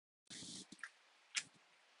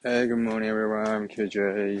Hey, good morning, everyone. I'm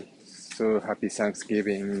KJ. So happy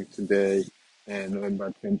Thanksgiving today,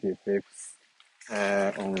 November 25th,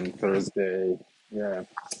 on Thursday. Yeah.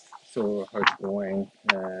 So how's it going,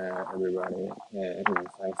 everybody, in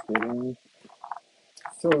Thanksgiving?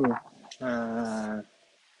 So, uh,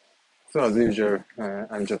 so as usual,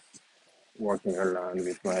 I'm just walking around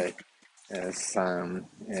with my son,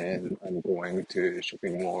 and I'm going to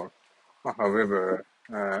shopping mall. However,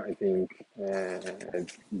 I think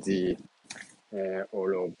the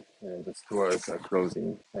all of the stores are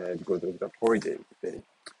closing because of the holiday today.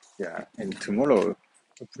 Yeah, and tomorrow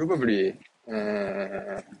probably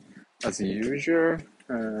as usual,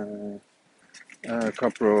 a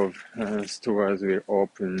couple of stores will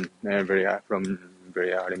open from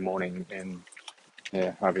very early morning and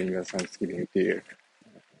having a Thanksgiving dinner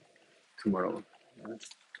tomorrow. Uh,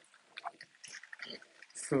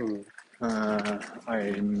 So I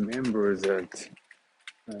remember that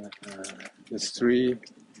the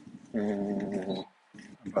uh,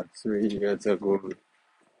 about 3 years ago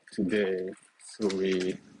today, so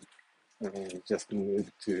we just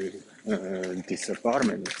moved to this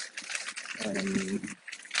apartment. And,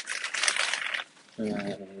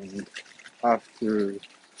 and after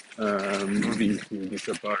moving to this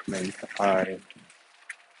apartment,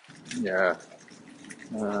 yeah,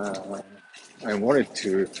 uh, I wanted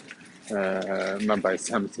to buy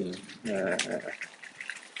something, uh,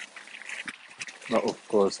 well, of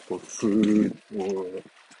course, for food or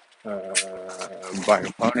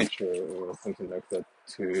buying furniture or something like that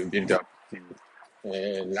to build up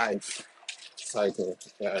the life cycle,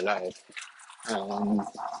 life. Um,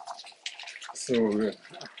 so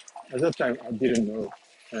at that time, I didn't know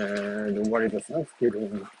what is the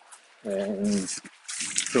Thanksgiving, and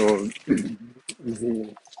so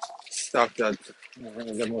the stuff that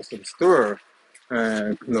the most of the store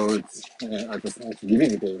clothes at the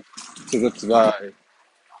Thanksgiving day. So that's why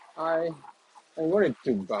I I wanted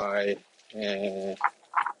to buy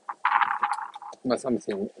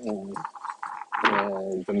something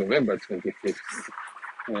the November 25th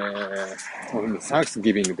on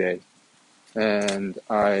Thanksgiving Day. And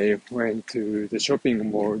I went to the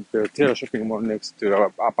shopping mall, the Terra shopping mall next to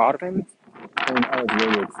our apartment, and I was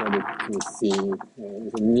very excited to see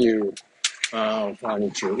the new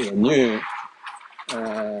furniture, new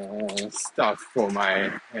stuff for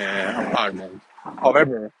my apartment.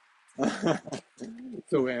 However,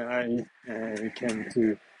 so when I came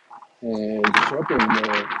to the shopping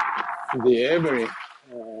mall, the every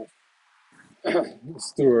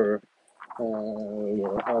store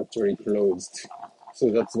were actually closed. So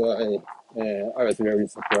that's why I was very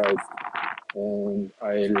surprised, and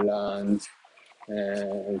I learned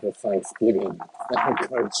the Thanksgiving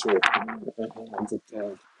culture at the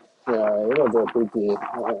time. Yeah, it was a pretty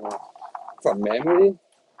fun memory,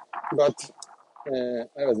 but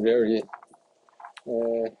I was very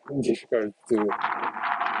difficult to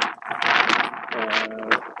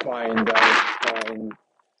find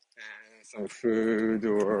some food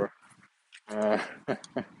or uh,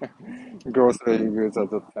 grocery goods at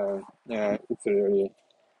the time. Yeah, it's really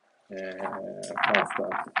fun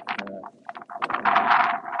stuff.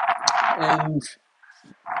 And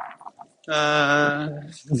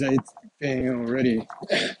it's been already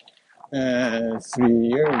 3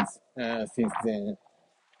 years since then.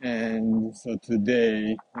 And so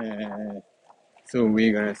today, so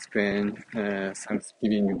we're gonna spend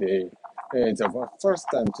Thanksgiving Day. It's our first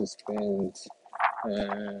time to spend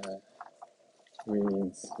uh,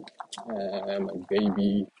 with my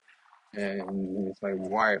baby and with my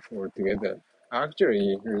wife all together.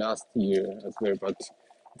 Actually, last year as well, but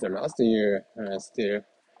the last year still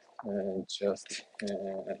just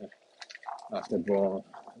after born,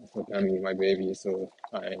 after coming my baby, so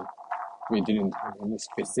we didn't have any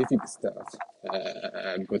specific stuff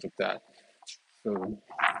because of that. So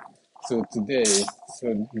so today,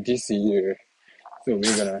 so this year, so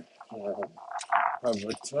we're gonna uh, have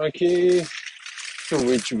a turkey, so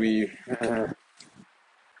which we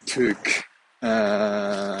took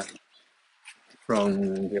uh,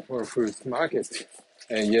 from the Whole Foods market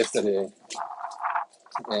yesterday,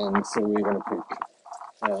 and so we're gonna cook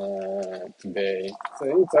today.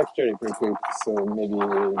 So it's actually pretty quick. So maybe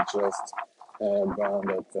we just burn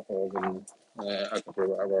at the oven a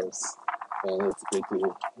couple of hours, and it's pretty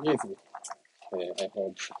easy. I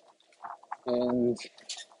hope. And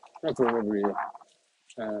probably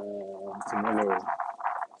tomorrow,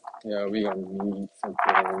 yeah, we're gonna meet some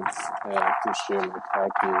friends to share the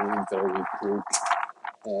turkey that we cook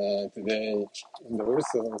today, and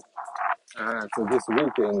also so this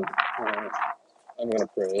weekend I'm gonna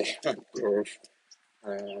pray, of course,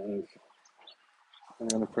 and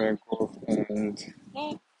and playing golf. And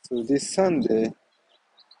so this Sunday,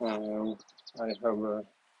 I have a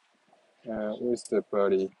Oyster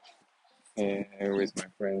party with my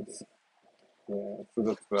friends. Yeah, so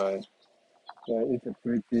that's why it's a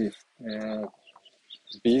pretty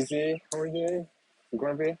busy holiday. It's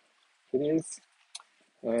gonna be. It is.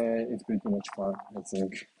 It's pretty much fun, I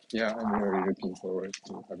think. Yeah, I'm really looking forward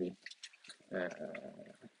to having uh,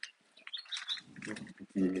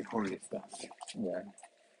 the holiday stuff. Yeah,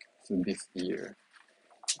 so this year.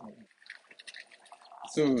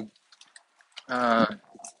 So, uh,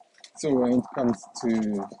 so when it comes to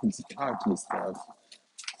the turkey stuff,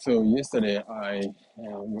 so yesterday I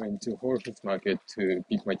went to Whole Foods Market to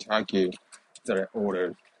pick my turkey that I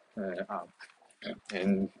ordered up,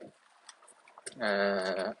 and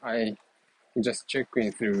I just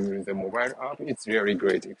checking through the mobile app. It's really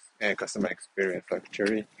great customer experience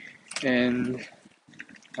actually, and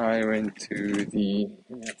I went to the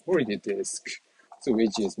holiday desk, so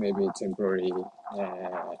which is maybe temporarily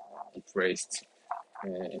placed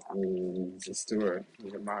in the store, in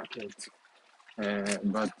the market.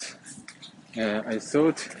 But I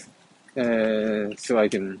thought so I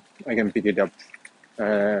can pick it up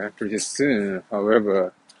pretty soon.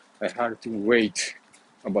 However, I had to wait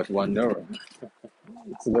about 1 hour,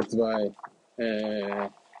 so that's why.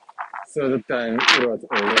 So the time it was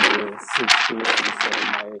already 6 p.m.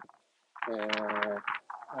 So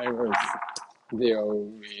I was there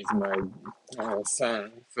with my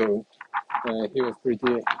son, so he was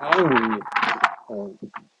pretty hungry,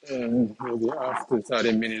 and maybe after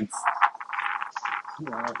 30 minutes,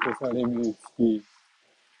 he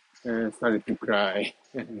started to cry,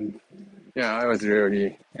 and yeah, I was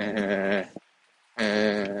really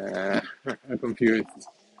confused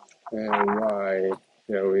why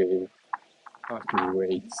we have to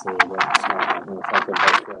wait so long something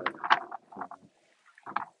like that.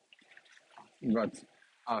 But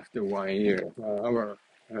after 1 year,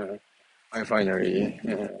 I finally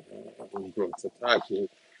brought the turkey,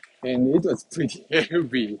 and it was pretty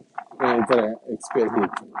heavy that I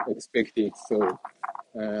expected. So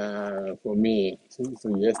for me, so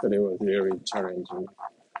yesterday was really challenging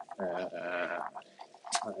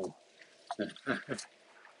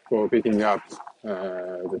for picking up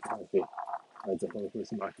the turkey at the Whole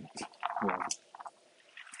Foods market. Yeah.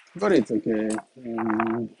 But it's okay.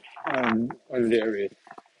 I'm really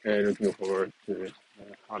looking forward to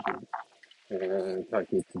having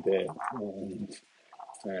turkey today,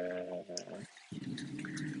 uh,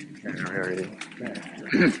 and really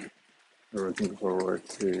looking forward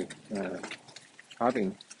to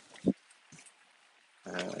having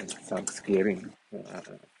Thanksgiving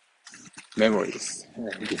memories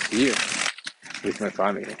this year with my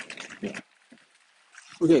family. Yeah.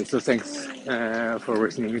 Okay, so thanks for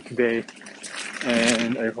listening today,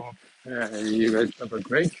 and I hope you guys have a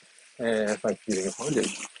great Thanksgiving holiday.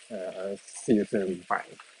 See you soon. Bye.